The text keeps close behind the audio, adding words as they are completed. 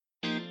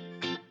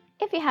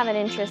If you have an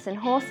interest in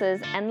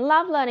horses and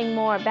love learning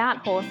more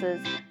about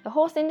horses, the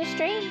horse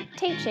industry,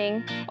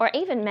 teaching, or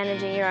even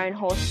managing your own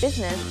horse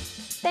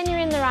business, then you're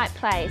in the right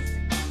place.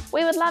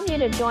 We would love you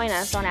to join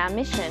us on our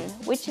mission,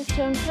 which is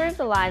to improve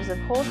the lives of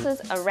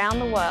horses around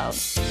the world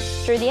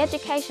through the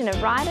education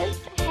of riders,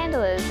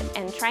 handlers,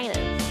 and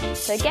trainers.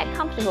 So get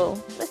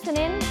comfortable, listen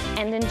in,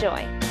 and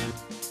enjoy.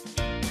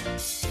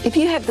 If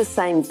you have the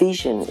same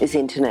vision as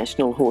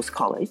International Horse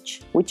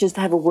College, which is to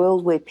have a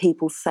world where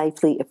people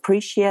safely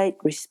appreciate,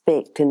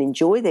 respect and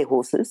enjoy their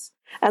horses,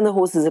 and the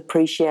horses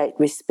appreciate,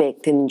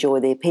 respect and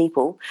enjoy their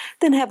people,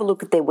 then have a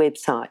look at their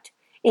website,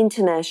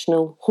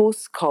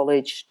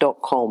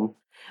 internationalhorsecollege.com.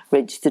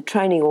 Registered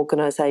Training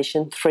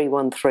Organisation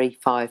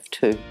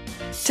 31352.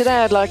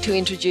 Today I'd like to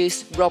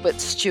introduce Robert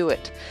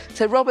Stewart.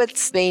 So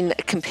Robert's been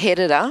a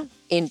competitor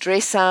in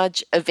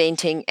dressage,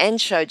 eventing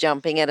and show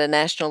jumping at a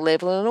national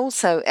level and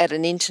also at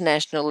an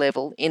international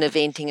level in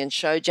eventing and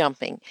show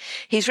jumping.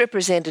 He's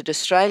represented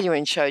Australia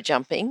in show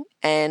jumping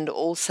and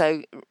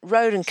also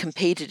rode and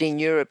competed in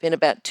Europe in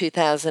about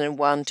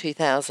 2001,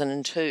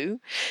 2002.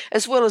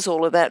 As well as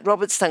all of that,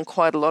 Robert's done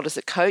quite a lot as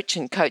a coach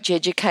and coach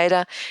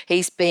educator.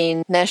 He's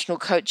been National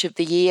Coach of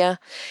the Year.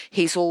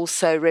 He's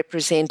also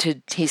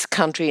represented his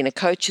country in a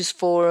coaches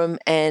forum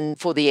and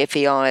for the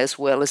FEI as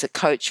well as a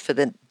coach for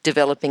the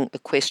Developing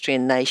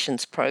Equestrian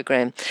Nations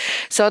program.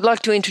 So I'd like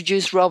to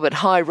introduce Robert.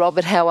 Hi,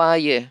 Robert. How are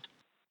you?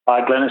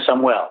 Hi, Glenys.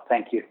 I'm well.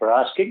 Thank you for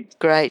asking.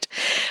 Great.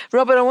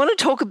 Robert, I want to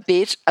talk a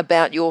bit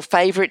about your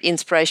favourite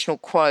inspirational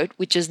quote,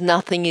 which is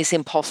 "Nothing is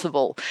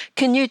impossible."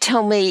 Can you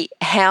tell me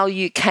how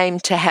you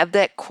came to have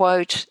that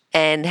quote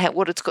and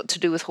what it's got to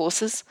do with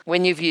horses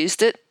when you've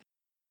used it?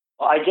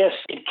 I guess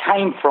it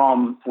came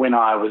from when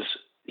I was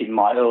in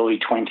my early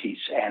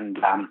 20s and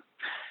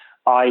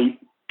I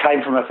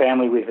came from a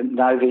family with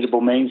no visible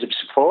means of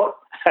support.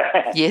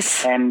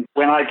 Yes. And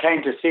when I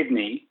came to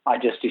Sydney, I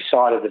just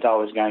decided that I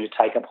was going to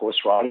take up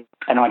horse riding.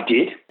 And I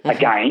did,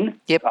 again.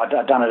 Yep. I'd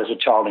done it as a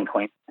child in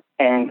Queensland.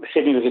 And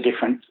Sydney was a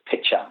different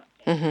picture.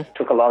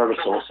 Took a lot of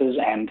resources.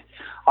 And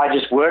I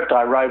just worked.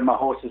 I rode my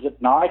horses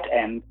at night.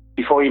 And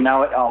before you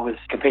know it, I was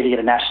competing at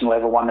a national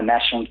level, won the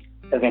National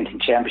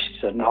Eventing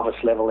Championships at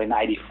novice level in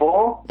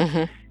 84.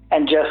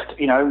 And just,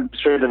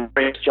 through the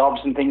various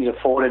jobs and things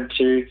afforded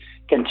to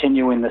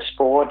continue in the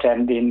sport,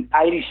 and in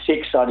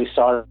 86 I decided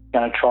I was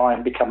going to try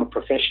and become a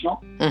professional,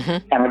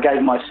 and I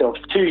gave myself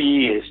 2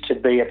 years to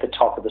be at the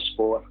top of the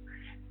sport,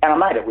 and I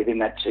made it within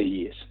that 2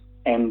 years,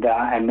 and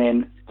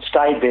then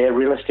stayed there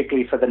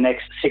realistically for the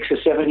next 6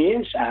 or 7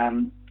 years,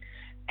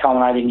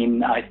 culminating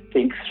in I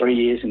think 3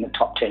 years in the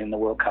top 10 in the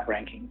World Cup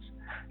rankings.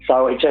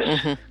 So it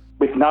just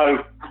with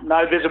no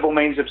visible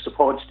means of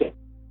support still.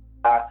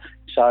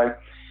 So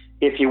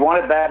if you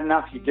want it bad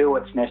enough, you do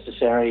what's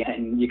necessary,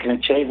 and you can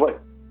achieve what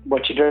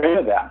you're dreaming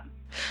about.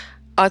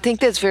 I think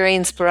that's very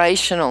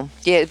inspirational.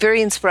 Yeah,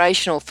 very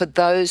inspirational for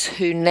those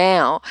who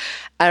now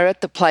are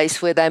at the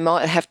place where they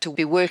might have to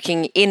be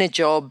working in a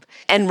job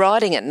and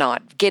riding at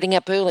night, getting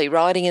up early,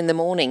 riding in the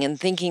morning and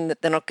thinking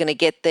that they're not going to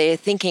get there,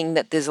 thinking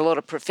that there's a lot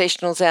of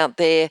professionals out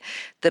there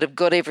that have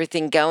got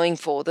everything going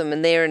for them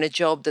and they're in a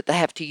job that they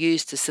have to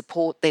use to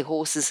support their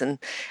horses and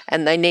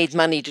they need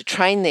money to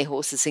train their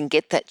horses and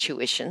get that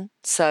tuition.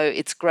 So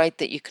it's great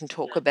that you can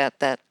talk about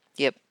that.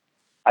 Yep.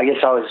 I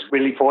guess I was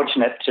really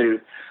fortunate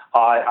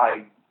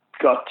I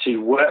got to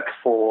work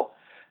for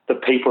the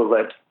people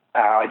that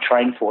I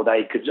trained for.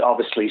 They could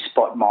obviously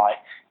spot my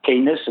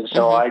keenness, and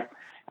so I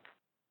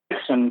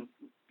listened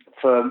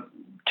for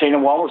Tina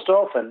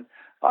Wallersdorf, and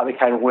I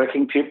became a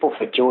working pupil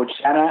for George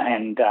Sanner,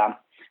 and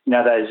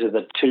those are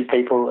the two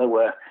people that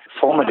were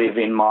formative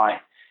in my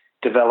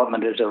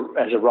development as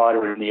a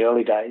rider in the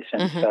early days.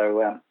 And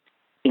so,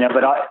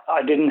 but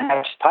I didn't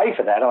have to pay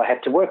for that. I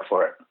had to work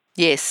for it.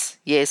 Yes,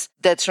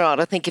 that's right.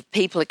 I think if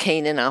people are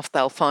keen enough,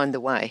 they'll find a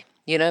way.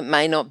 It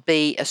may not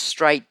be a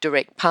straight,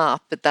 direct path,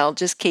 but they'll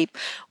just keep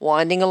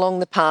winding along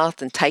the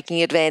path and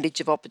taking advantage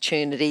of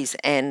opportunities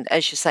and,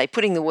 as you say,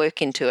 putting the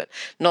work into it,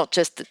 not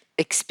just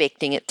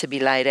expecting it to be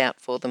laid out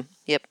for them.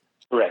 Yep.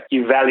 Correct.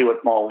 You value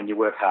it more when you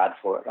work hard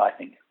for it, I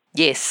think.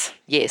 Yes.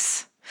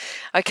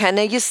 Okay,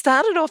 now you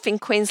started off in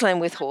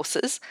Queensland with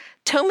horses.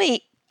 Tell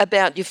me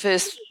about your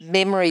first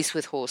memories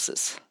with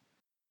horses.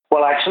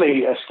 Well,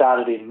 actually, I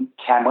started in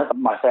Tamworth.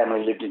 My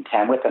family lived in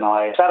Tamworth, and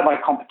I started my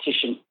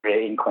competition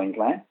career in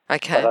Queensland.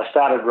 Okay. But I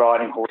started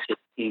riding horses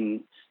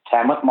in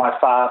Tamworth. My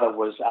father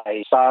was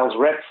a sales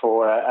rep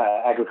for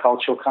an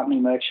agricultural company,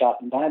 Merck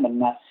Sharp and Dame,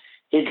 and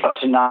he got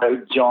to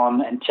know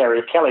John and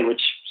Terry Kelly,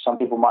 which some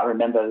people might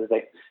remember as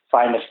the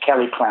famous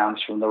Kelly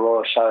clowns from the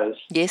royal shows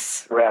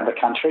around the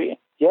country.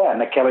 Yeah, and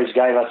the Kellys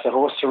gave us a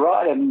horse to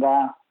ride, and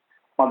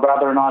my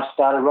brother and I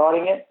started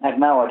riding it. Had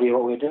no idea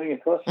what we were doing,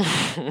 of course.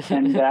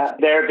 And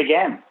there it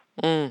began.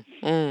 It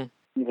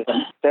was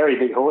a very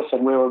big horse,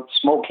 and we were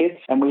small kids,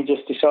 and we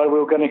just decided we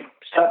were going to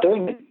start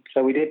doing it.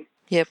 So we did.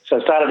 Yep.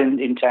 So I started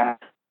in town,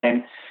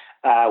 and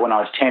when I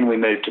was 10, we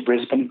moved to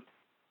Brisbane,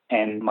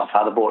 and my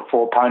father bought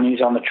 4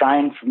 ponies on the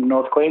train from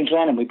North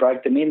Queensland, and we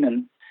broke them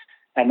in,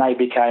 and they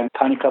became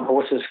Pony Club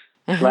horses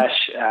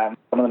slash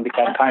some of them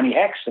became pony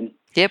hacks, and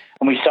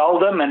we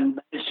sold them and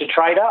managed to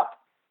trade up.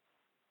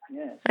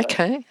 Yeah.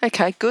 So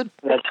okay, good.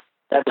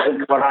 That's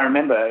what I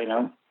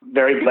remember.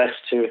 Very blessed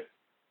to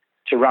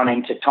run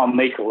into Tom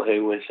Meikle,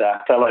 who was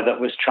a fellow that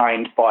was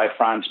trained by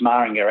Franz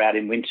Maringer out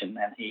in Winton,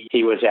 and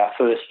he was our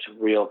first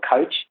real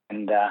coach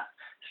and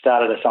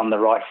started us on the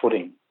right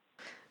footing.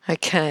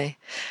 Okay.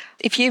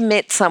 If you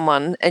met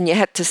someone and you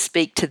had to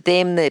speak to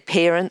them, their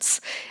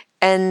parents,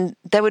 and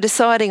they were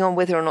deciding on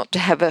whether or not to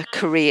have a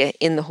career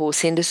in the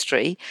horse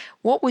industry,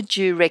 what would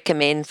you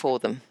recommend for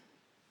them?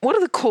 What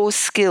are the core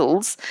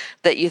skills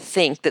that you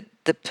think that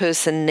the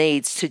person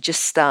needs to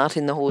just start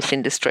in the horse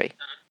industry?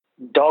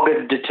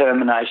 Dogged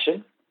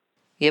determination.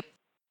 Yep.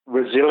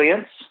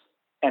 Resilience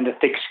and a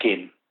thick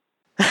skin.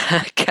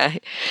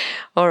 Okay.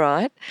 All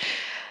right.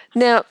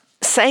 Now,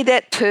 say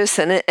that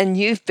person, and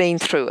you've been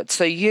through it,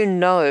 so you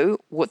know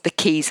what the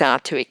keys are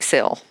to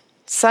excel.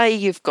 Say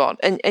you've got,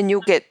 and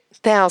you'll get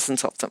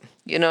thousands of them,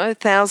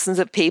 thousands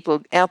of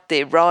people out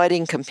there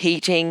riding,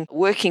 competing,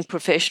 working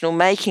professional,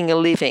 making a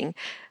living,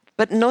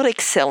 but not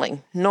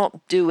excelling,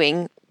 not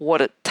doing what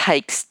it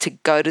takes to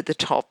go to the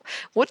top.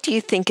 What do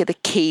you think are the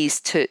keys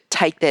to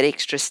take that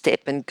extra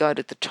step and go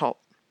to the top?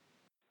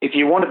 If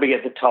you want to be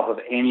at the top of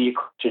any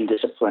equestrian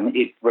discipline,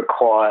 it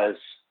requires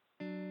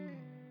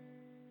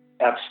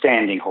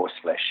outstanding horse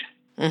flesh.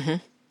 Mm-hmm.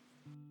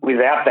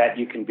 Without that,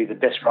 you can be the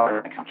best rider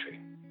in the country.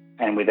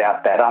 And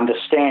without that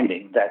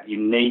understanding that you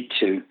need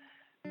to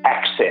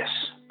access,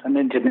 and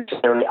then to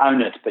necessarily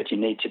own it, but you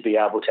need to be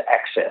able to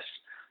access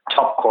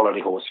top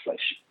quality horse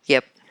flesh.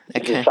 Yep.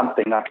 Okay. This is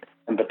something I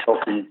remember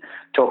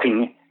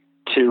talking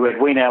to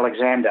Edwina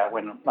Alexander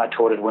when I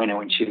taught Edwina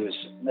when she was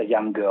a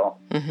young girl.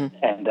 Mm-hmm.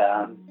 And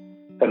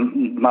her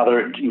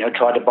mother,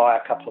 tried to buy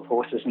a couple of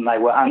horses and they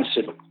were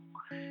unsuitable.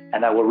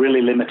 And they were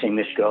really limiting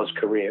this girl's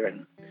career.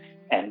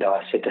 And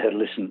I said to her,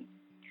 listen,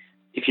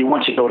 if you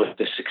want your daughter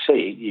to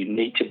succeed, you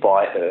need to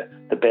buy her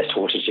the best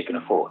horses you can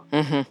afford.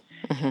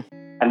 Mm-hmm. Mm-hmm.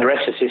 And the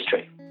rest is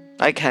history.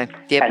 Okay.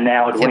 Yep. And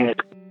now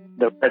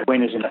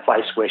Edwina's in a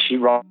place where she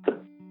rides the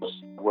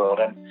world,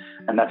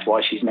 and that's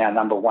why she's now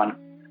number one.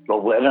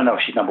 Well, I don't know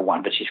if she's number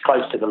one, but she's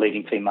close to the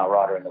leading female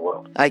rider in the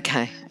world.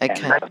 Okay. And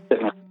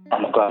certainly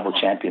on the global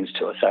champions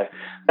tour. So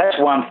that's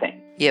one thing.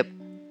 Yep.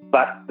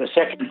 But the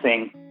second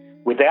thing,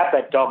 without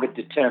that dogged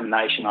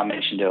determination I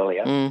mentioned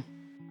earlier,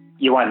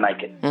 you won't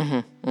make it.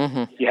 Mm-hmm.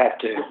 Mm-hmm. You have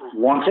to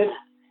want it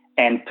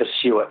and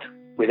pursue it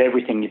with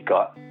everything you've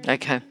got.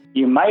 Okay.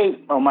 You may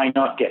or may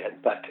not get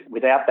it, but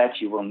without that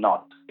you will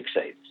not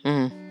succeed.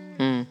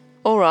 Mm-hmm.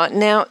 All right.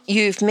 Now,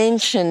 you've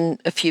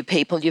mentioned a few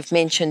people. You've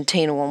mentioned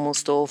Tina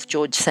Womelsdorf,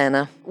 George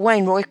Sanner.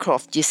 Wayne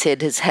Roycroft, you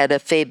said, has had a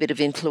fair bit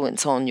of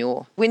influence on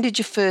you. When did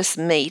you first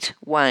meet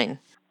Wayne?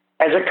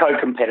 As a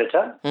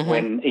co-competitor,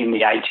 when in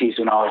the 80s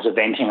when I was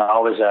eventing, I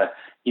was a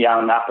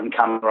young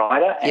up-and-coming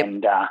rider,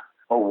 and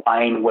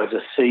Wayne was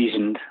a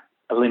seasoned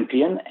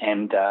Olympian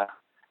and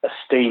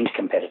esteemed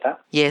competitor.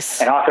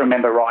 Yes. And I can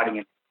remember riding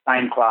in the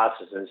same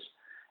classes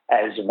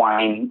as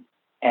Wayne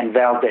and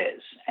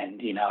Valdez. And,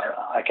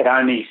 I could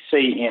only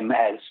see him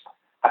as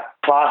a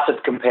class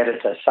of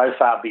competitor so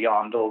far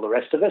beyond all the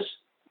rest of us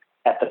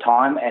at the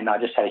time. And I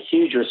just had a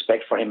huge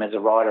respect for him as a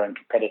rider and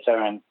competitor.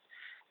 And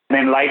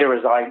then later,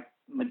 as I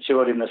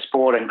matured in the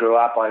sport and grew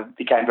up, I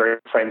became very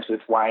good friends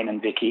with Wayne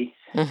and Vicky.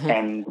 Mm-hmm.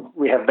 And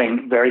we have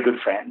been very good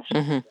friends.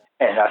 Mm-hmm.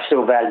 And I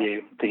still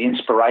value the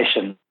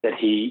inspiration that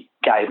he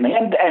gave me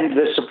and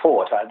the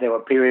support. There were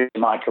periods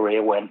in my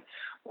career when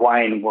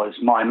Wayne was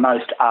my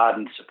most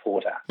ardent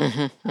supporter,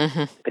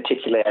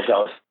 particularly as I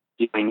was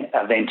doing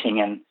eventing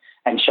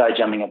and show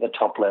jumping at the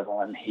top level.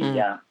 And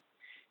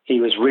he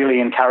was really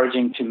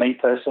encouraging to me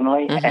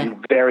personally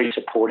and very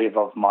supportive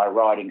of my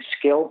riding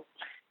skill.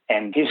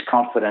 And his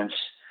confidence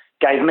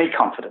gave me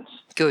confidence.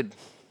 Good.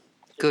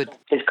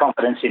 His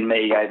confidence in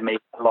me gave me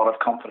a lot of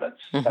confidence.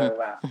 So,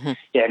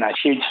 I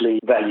hugely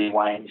value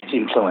Wayne's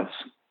influence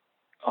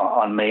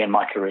on me and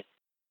my career.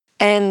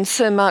 And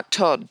Sir Mark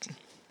Todd,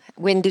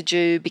 when did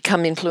you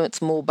become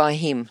influenced more by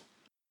him?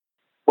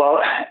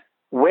 Well,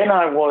 when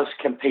I was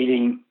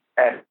competing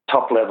at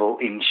top level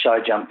in show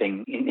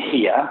jumping in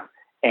here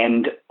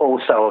and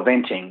also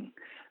eventing,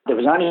 there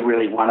was only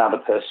really one other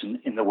person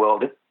in the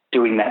world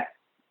doing that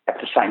at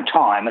the same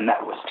time, and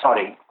that was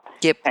Toddy.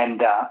 Yep.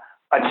 And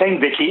I'd seen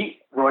Vicky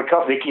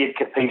Roycroft. Vicky had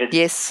competed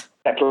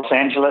at Los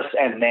Angeles,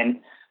 and then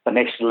the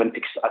next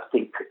Olympics, I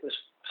think it was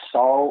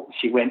Seoul.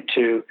 She went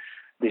to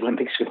the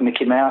Olympics with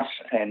Mickey Mouse,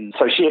 and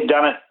so she had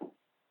done it,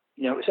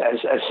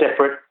 as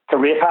separate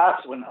career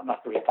paths. Well,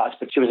 not career paths,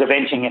 but she was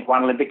eventing at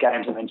one Olympic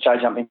Games and then show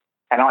jumping,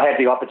 and I had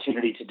the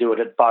opportunity to do it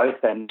at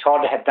both. And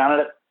Todd had done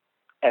it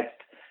at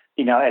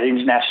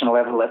international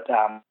level at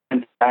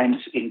Games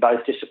in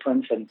both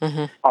disciplines, and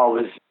I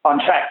was on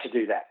track to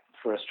do that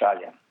for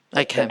Australia.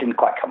 Okay. That didn't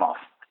quite come off.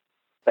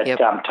 But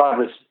Todd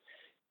was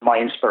my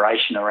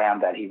inspiration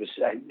around that. He was,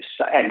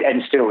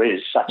 and still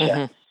is, such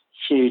a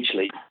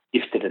hugely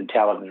gifted and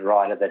talented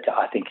rider that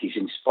I think he's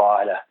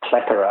inspired a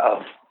plethora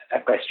of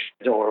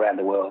equestrians all around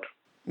the world.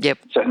 Yep.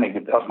 Certainly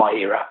of my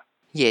era.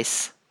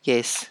 Yes.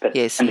 Yes, But,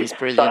 yes, and he's he's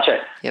brilliant.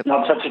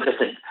 Not such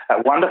just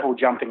a wonderful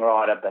jumping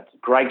rider, but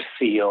great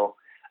feel,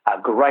 a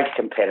great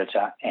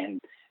competitor, and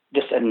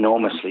just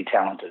enormously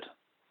talented,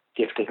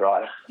 gifted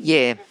rider.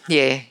 Yeah,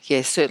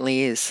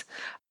 certainly is.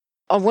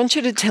 I want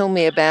you to tell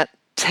me about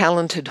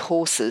talented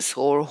horses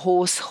or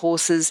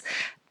horses,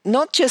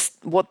 not just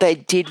what they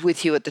did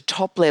with you at the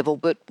top level,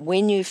 but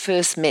when you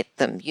first met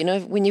them, you know,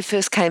 when you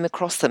first came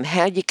across them,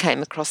 how you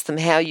came across them,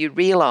 how you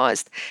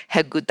realised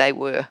how good they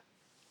were.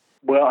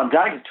 Well, I'm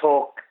going to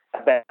talk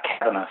about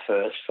Kavanagh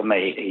first. For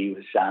me, he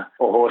was a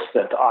horse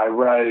that I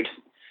rode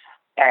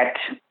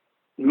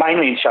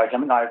mainly in show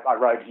jumping. I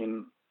rode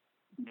him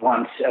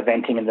once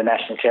eventing in the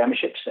national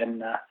championships,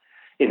 and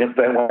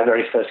when I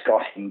very first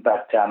got him.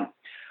 But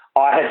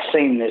I had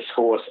seen this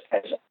horse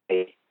as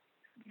a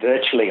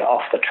virtually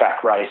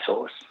off-the-track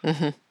racehorse,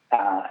 as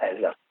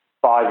a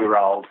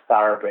 5-year-old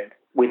thoroughbred,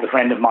 with a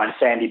friend of mine,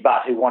 Sandy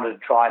Butt, who wanted to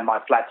try my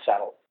flat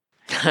saddle.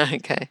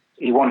 Okay.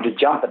 He wanted to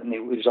jump it, and he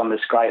was on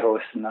this grey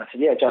horse, and I said,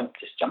 yeah,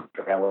 just jump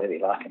around wherever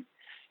you like. And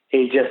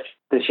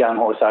this young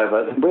horse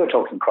over, and we were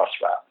talking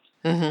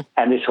crossrails,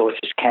 and this horse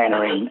just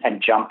cantering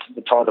and jumped at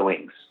the top of the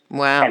wings.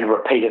 Wow. And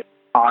repeated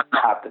time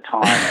after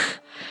time.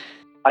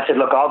 I said,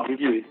 look, I'll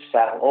give you the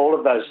saddle, all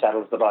of those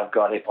saddles that I've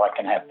got if I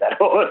can have that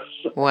horse.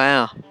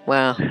 Wow.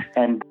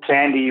 And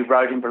Sandy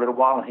rode him for a little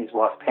while, and his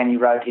wife Penny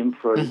rode him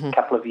for a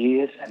couple of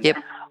years. And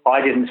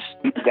I didn't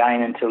see him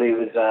again until he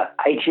was an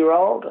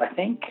 8-year-old, I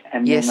think.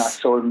 And then I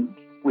saw him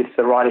with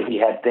the rider he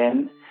had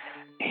then.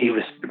 He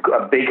was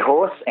a big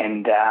horse,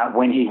 and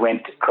when he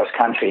went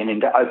cross-country and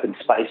into open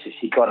spaces,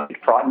 he got a bit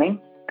frightening.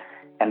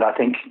 And I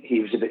think he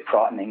was a bit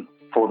frightening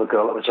for the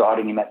girl that was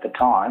riding him at the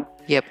time.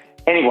 Yep.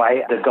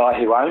 Anyway, the guy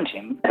who owned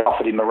him had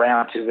offered him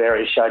around to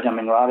various show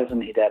jumping riders,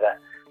 and he'd had a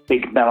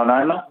big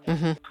melanoma,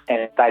 and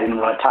they didn't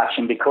want to touch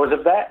him because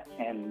of that.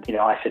 And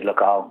I said,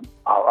 look,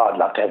 I'd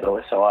love to have the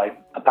horse, so I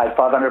paid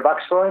 $500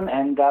 for him,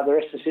 and the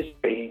rest is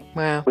history.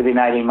 Wow. Within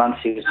 18 months,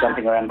 he was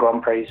jumping around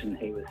Grand Prix, and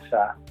he was.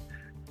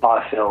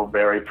 I feel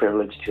very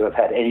privileged to have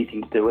had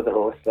anything to do with the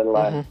horse, let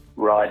alone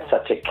ride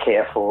such a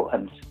careful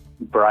and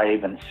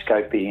brave and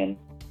scopy and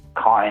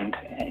kind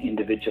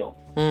individual.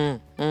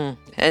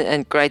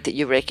 And great that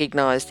you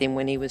recognised him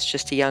when he was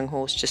just a young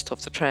horse just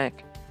off the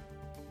track.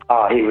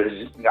 Oh, he was,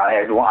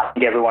 I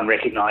think everyone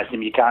recognised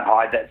him. You can't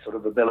hide that sort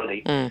of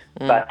ability.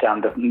 But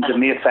the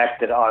mere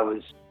fact that I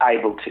was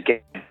able to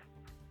get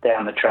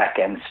down the track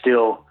and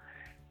still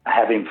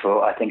have him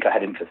I think I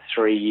had him for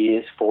 4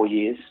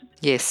 years.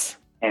 Yes.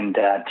 And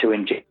to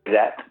enjoy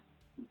that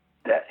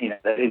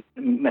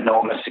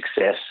enormous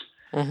success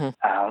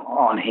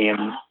on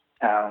him,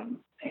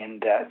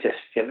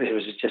 it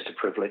was just a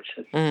privilege.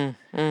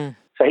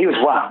 So he was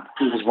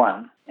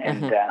one.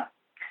 And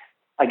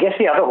I guess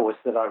the other horse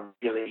that I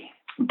really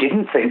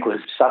didn't think was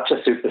such a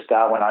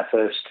superstar when I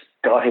first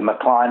got him, a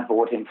client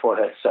bought him for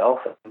herself,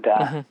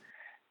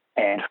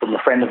 and from a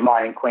friend of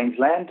mine in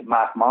Queensland,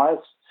 Mark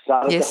Myers,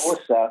 started the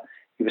horse.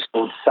 He was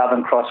called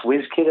Southern Cross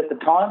Whiz Kid at the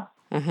time.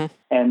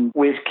 And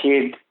Whiz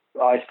Kid,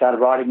 I started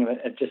riding him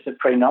just at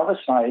pre-novice.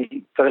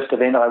 First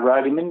event I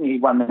rode him in, he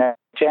won the national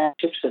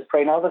championships at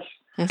pre-novice.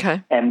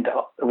 Okay. And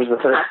it was the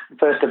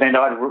first event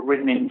I'd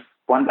ridden in,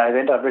 one-day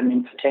event I'd ridden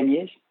in for 10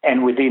 years.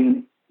 And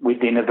within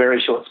a very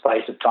short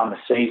space of time, a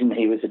season,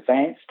 he was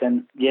advanced.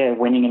 And,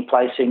 winning and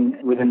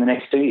placing within the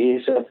next 2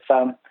 years.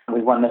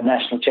 We won the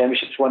national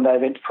championships one-day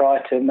event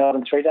prior to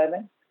Melbourne three-day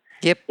event.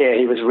 Yep. Yeah,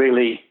 he was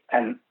really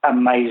an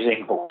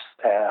amazing horse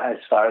as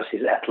far as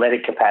his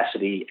athletic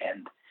capacity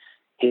and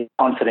his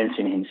confidence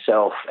in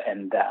himself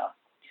and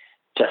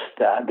just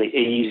the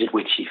ease at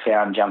which he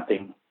found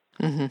jumping.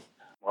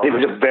 He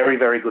was a very,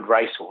 very good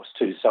racehorse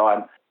too. So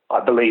I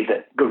believe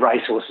that good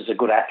racehorses are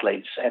good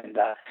athletes, and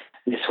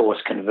this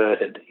horse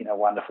converted in a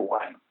wonderful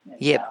way.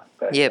 And,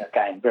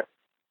 Again, very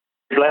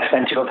blessed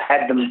and to have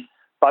had them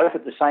both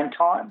at the same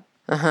time.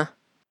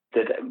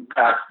 That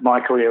my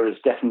career is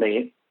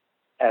definitely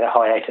at a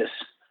hiatus.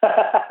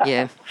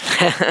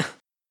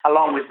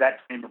 Along with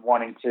that,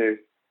 wanting to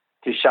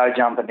show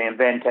jump and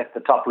event at the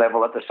top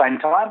level at the same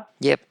time.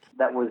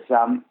 That was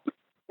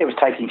it was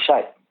taking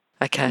shape.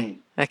 Okay.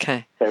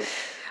 So,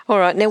 all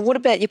right. Now, what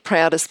about your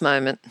proudest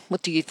moment?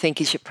 What do you think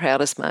is your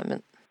proudest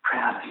moment?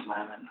 Proudest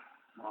moment?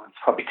 Well, it's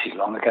probably too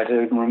long ago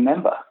to even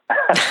remember.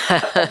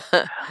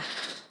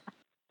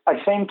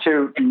 I seem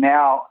to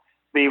now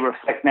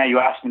now you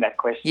asked me that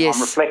question. Yes.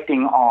 I'm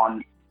reflecting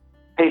on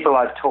people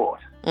I've taught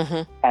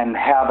and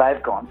how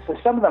they've gone. So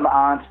some of them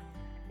aren't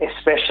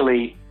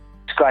especially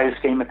greater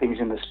scheme of things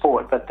in the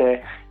sport, but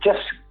they're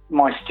just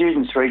my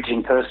students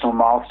reaching personal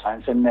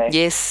milestones, and they're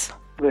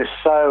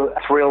so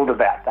thrilled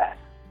about that.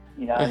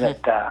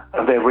 That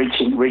they're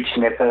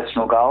reaching their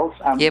personal goals.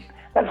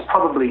 That's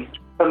probably,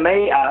 for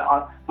me,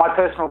 my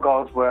personal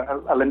goals were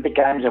Olympic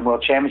Games and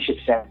World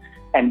Championships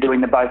and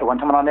doing them both at one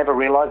time, and I never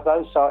realised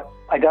those, so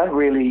I don't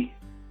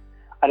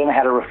know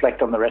how to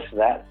reflect on the rest of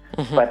that,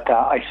 but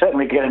I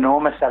certainly get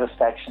enormous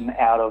satisfaction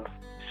out of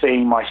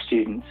seeing my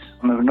students.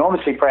 I'm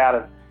enormously proud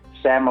of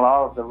Sam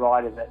Lowe, of the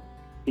rider that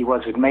he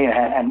was with me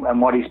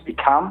and what he's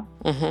become.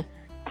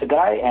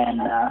 today, and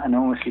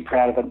enormously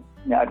proud of it,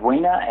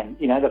 Edwina, and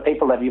the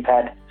people that you've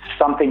had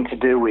something to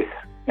do with,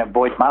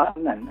 Boyd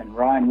Martin and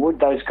Ryan Wood,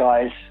 those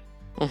guys.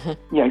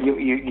 Mm-hmm.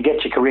 You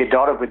get your career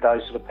dotted with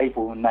those sort of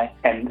people,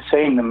 and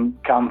seeing them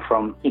come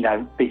from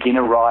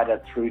beginner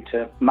rider through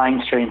to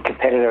mainstream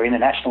competitor,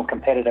 international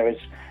competitor is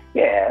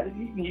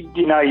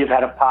you've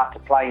had a part to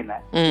play in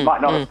that. You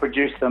might not have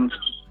produced them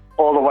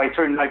all the way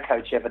through. No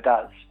coach ever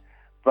does,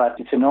 but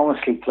it's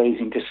enormously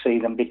pleasing to see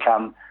them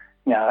become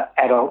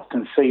adults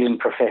and seasoned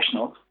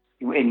professionals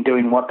in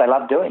doing what they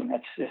love doing.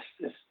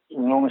 It's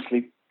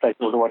enormously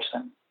pleasurable to watch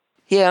them.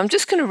 Yeah, I'm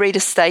just going to read a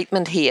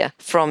statement here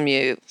from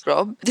you,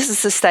 Rob. This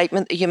is a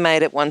statement that you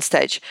made at one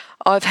stage.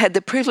 I've had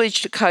the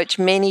privilege to coach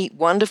many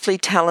wonderfully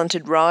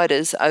talented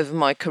riders over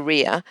my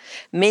career,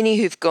 many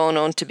who've gone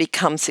on to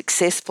become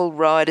successful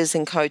riders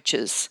and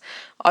coaches.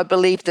 I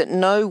believe that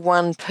no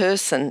one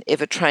person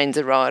ever trains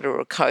a rider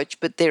or a coach,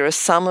 but there are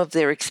some of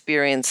their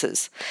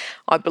experiences.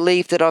 I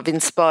believe that I've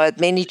inspired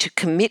many to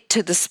commit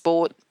to the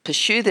sport,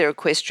 pursue their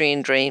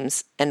equestrian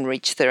dreams and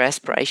reach their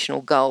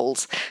aspirational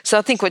goals. So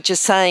I think what you're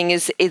saying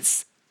is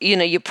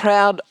you're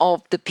proud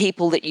of the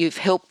people that you've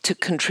helped to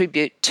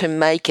contribute to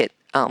make it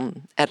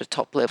at a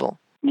top level.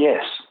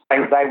 Yes, they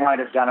won't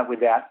have done it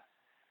without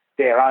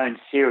their own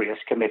serious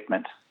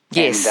commitment.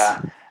 Yes.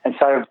 And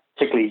so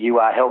particularly you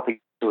are helping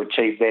to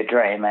achieve their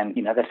dream, and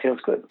that feels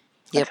good.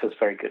 Yep. That feels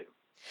very good.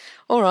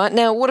 All right.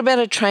 Now, what about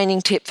a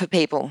training tip for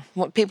people?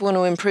 What people want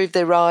to improve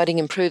their riding,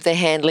 improve their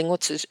handling?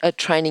 What's a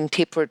training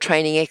tip or a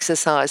training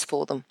exercise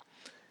for them?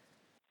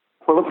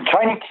 Well, look, the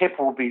training tip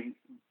will be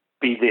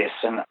this,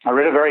 and I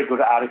read a very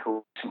good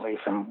article recently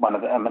from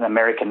an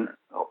American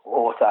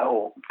author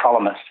or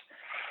columnist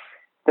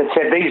that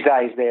said these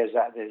days there's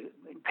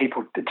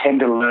people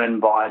tend to learn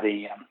by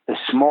the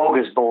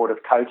smorgasbord of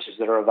coaches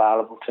that are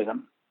available to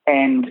them,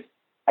 and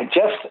I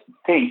just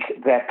think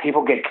that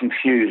people get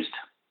confused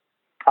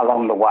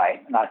along the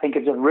way. And I think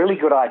it's a really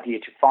good idea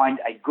to find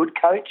a good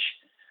coach,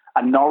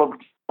 a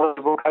knowledgeable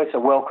coach, a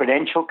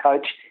well-credentialed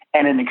coach,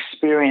 and an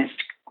experienced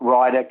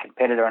rider,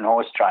 competitor, and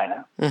horse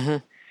trainer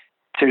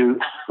to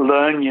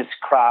learn your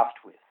craft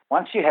with.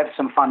 Once you have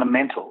some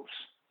fundamentals,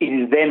 it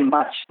is then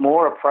much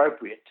more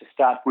appropriate to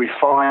start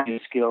refining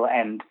your skill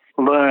and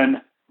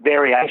learn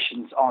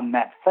variations on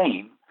that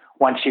theme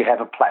once you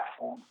have a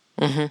platform.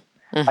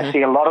 I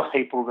see a lot of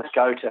people that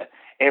go to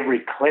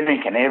every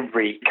clinic and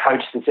every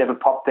coach that's ever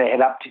popped their head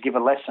up to give a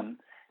lesson,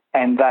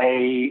 and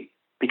they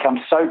become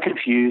so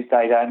confused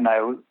they don't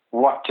know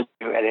what to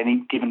do at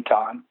any given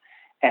time,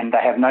 and they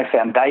have no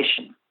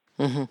foundation.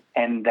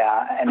 And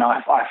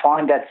I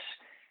find that's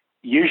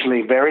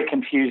usually a very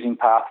confusing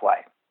pathway.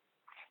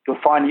 You'll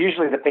find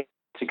usually the people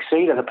that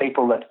succeed are the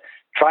people that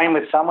train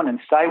with someone and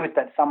stay with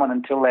that someone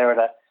until they're at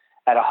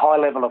a high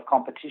level of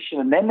competition,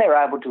 and then they're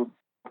able to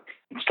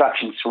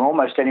instructions from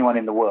almost anyone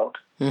in the world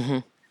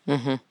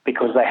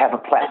because they have a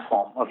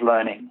platform of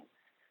learning.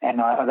 And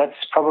that's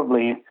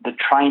probably the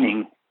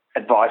training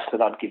advice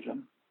that I'd give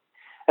them.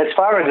 As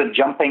far as a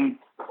jumping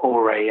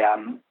or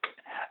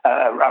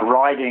a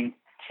riding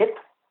tip,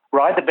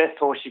 ride the best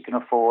horse you can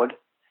afford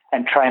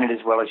and train it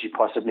as well as you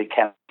possibly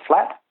can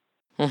flat.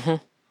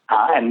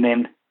 And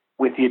then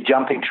with your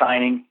jumping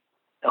training,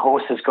 the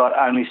horse has got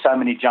only so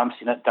many jumps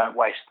in it, don't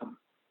waste them.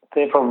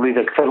 They're probably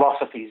the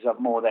philosophies of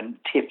more than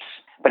tips.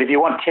 But if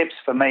you want tips,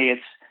 for me,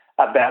 it's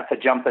about, for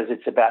jumpers,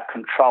 it's about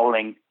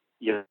controlling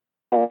your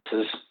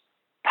horse's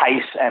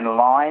pace and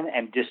line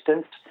and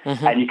distance,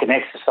 and you can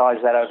exercise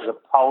that over the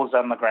poles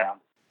on the ground.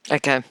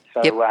 Okay.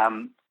 So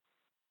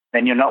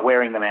then you're not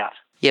wearing them out.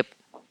 Yep.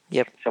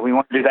 So we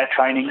want to do that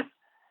training,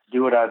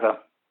 do it over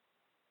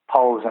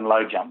poles and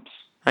low jumps.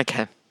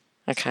 Okay.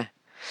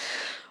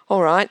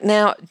 All right.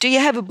 Now, do you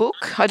have a book?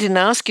 I didn't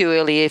ask you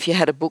earlier if you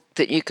had a book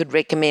that you could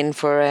recommend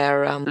for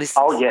our listeners.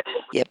 Oh, yes.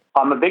 Yep.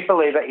 I'm a big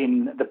believer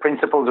in the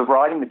Principles of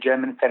Riding, the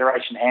German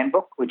Federation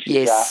Handbook, which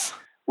is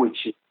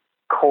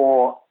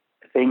core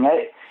thing.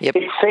 Yep.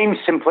 It seems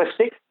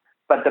simplistic,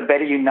 but the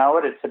better you know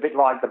it, it's a bit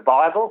like the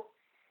Bible.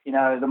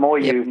 The more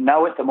you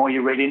know it, the more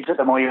you read into it,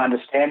 the more you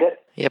understand it.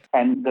 Yep.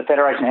 And the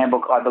Federation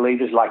Handbook, I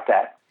believe, is like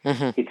that.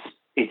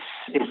 It's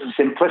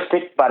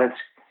simplistic, but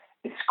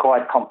it's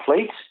quite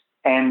complete.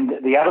 And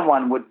the other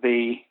one would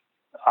be,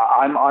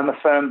 I'm a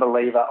firm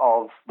believer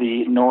of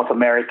the North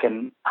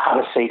American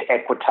udder seat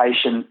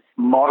equitation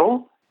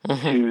model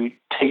to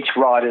teach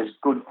riders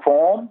good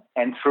form,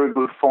 and through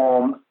good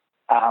form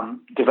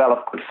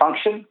develop good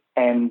function,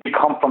 and to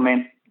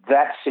complement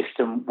that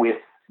system with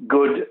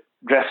good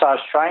dressage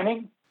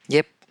training.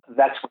 Yep.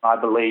 That's when I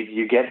believe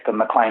you get the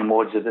McLean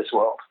Wards of this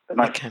world, the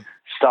most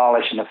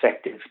stylish and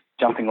effective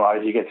jumping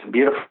riders. You get some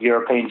beautiful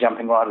European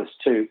jumping riders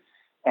too,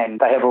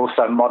 and they have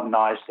also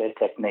modernised their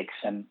techniques,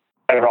 and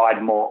they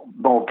ride more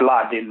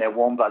blood in their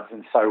warm bloods,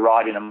 and so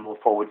ride in a more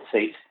forward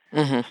seat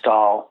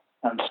style.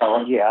 And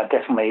so,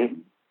 definitely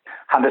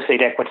Hunter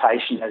Seat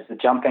Equitation as the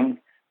jumping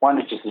one,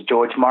 which is the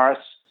George Morris.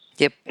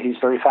 Yep. His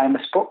very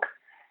famous book.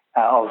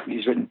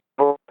 He's written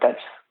a book.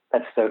 That's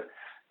the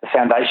the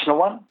foundational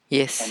one.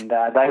 Yes. And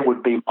they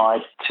would be my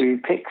two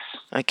picks.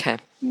 Okay.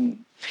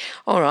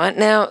 All right.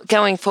 Now,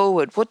 going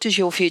forward, what does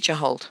your future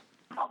hold?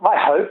 I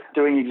hope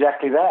doing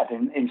exactly that,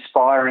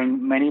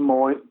 inspiring many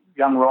more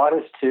young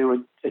riders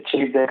to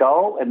achieve their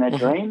goal and their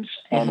dreams,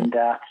 and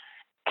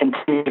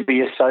continue to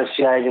be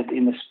associated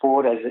in the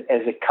sport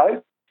as a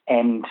coach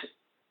and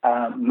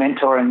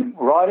mentoring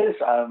riders.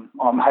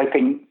 I'm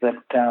hoping that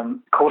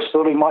course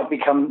building might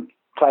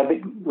play a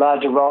bit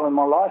larger role in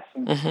my life.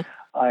 And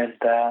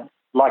I'd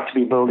like to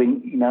be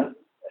building,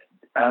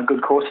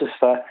 good courses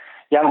for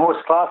young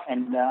horse class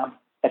and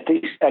at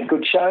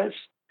good shows.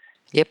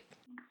 Yep.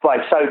 By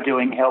so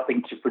doing,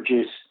 helping to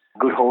produce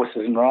good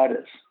horses and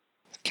riders.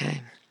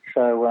 Okay.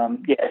 So,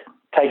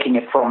 taking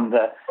it from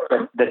the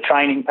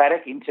training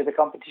paddock into the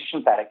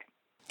competition paddock.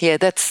 Yeah,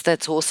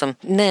 that's awesome.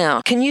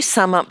 Now, can you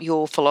sum up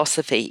your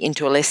philosophy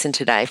into a lesson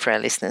today for our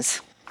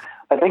listeners?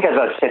 I think, as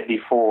I've said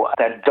before,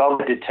 that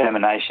dogged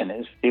determination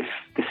is, if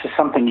this is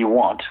something you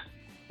want,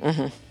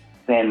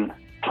 then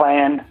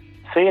plan,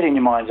 see it in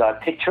your mind's eye,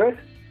 picture it.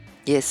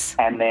 Yes.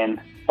 And then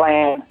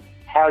plan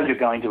how you're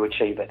going to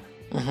achieve it.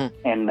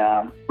 And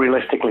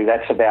realistically,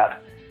 that's about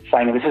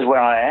saying, this is where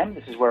I am,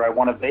 this is where I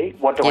want to be,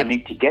 what do I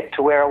need to get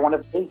to where I want to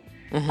be?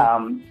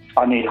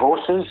 I need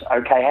horses.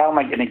 Okay, how am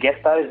I going to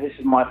get those? This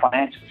is my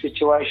financial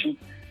situation.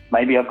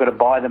 Maybe I've got to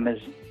buy them as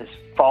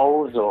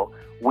foals or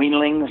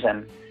weanlings,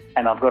 and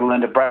I've got to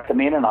learn to break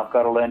them in, and I've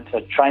got to learn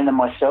to train them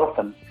myself,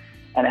 and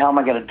how am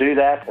I going to do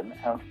that, and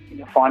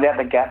find out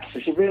the gaps. So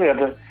you really have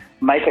to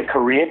make a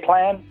career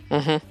plan.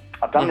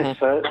 I've done this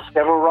for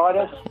several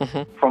riders.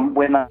 From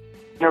when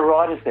they're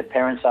riders, their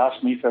parents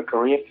asked me for a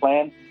career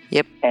plan.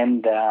 Yep.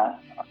 And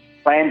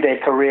planned their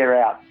career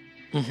out,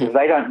 because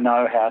they don't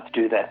know how to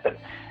do that.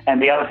 And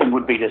the other thing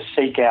would be to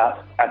seek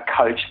out a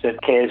coach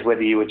that cares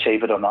whether you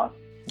achieve it or not.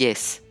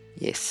 Yes.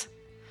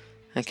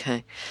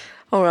 Okay.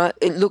 All right.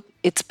 Look,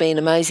 it's been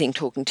amazing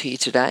talking to you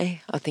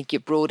today. I think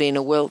you've brought in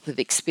a wealth of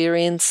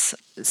experience.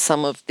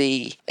 Some of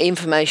the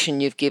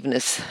information you've given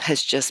us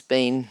has just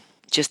been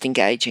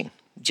engaging.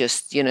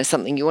 Just,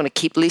 something you want to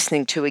keep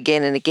listening to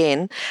again and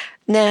again.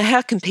 Now,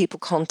 how can people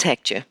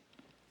contact you?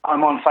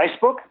 I'm on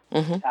Facebook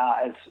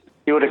as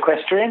Stuart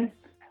Equestrian.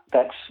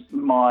 That's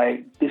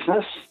my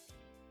business.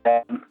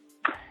 They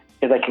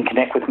can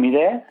connect with me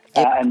there.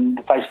 And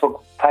the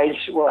Facebook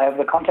page will have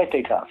the contact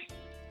details.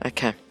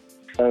 Okay.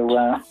 So,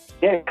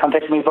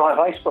 contact me via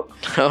Facebook.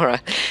 All right.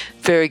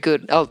 Very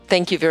good. Oh,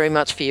 thank you very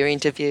much for your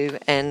interview,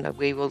 and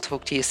we will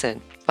talk to you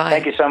soon. Bye.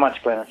 Thank you so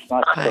much, Glennis.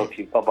 Nice to talk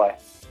to you. Bye-bye.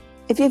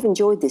 If you've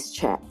enjoyed this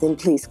chat, then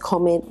please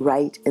comment,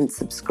 rate and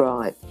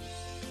subscribe.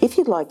 If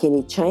you'd like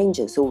any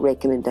changes or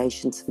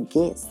recommendations for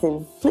guests,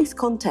 then please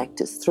contact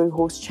us through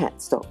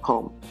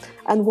horsechats.com.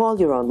 And while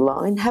you're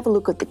online, have a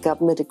look at the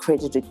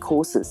government-accredited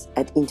courses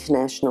at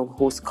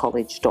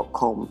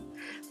internationalhorsecollege.com.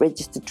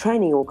 Registered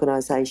Training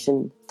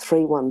Organisation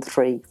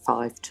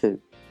 31352.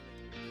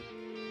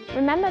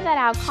 Remember that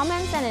our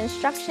comments and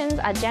instructions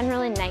are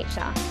general in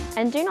nature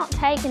and do not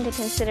take into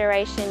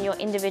consideration your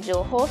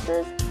individual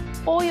horses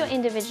or your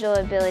individual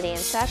ability and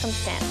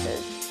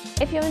circumstances.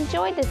 If you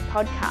enjoyed this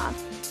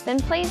podcast, then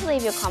please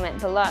leave your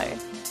comment below.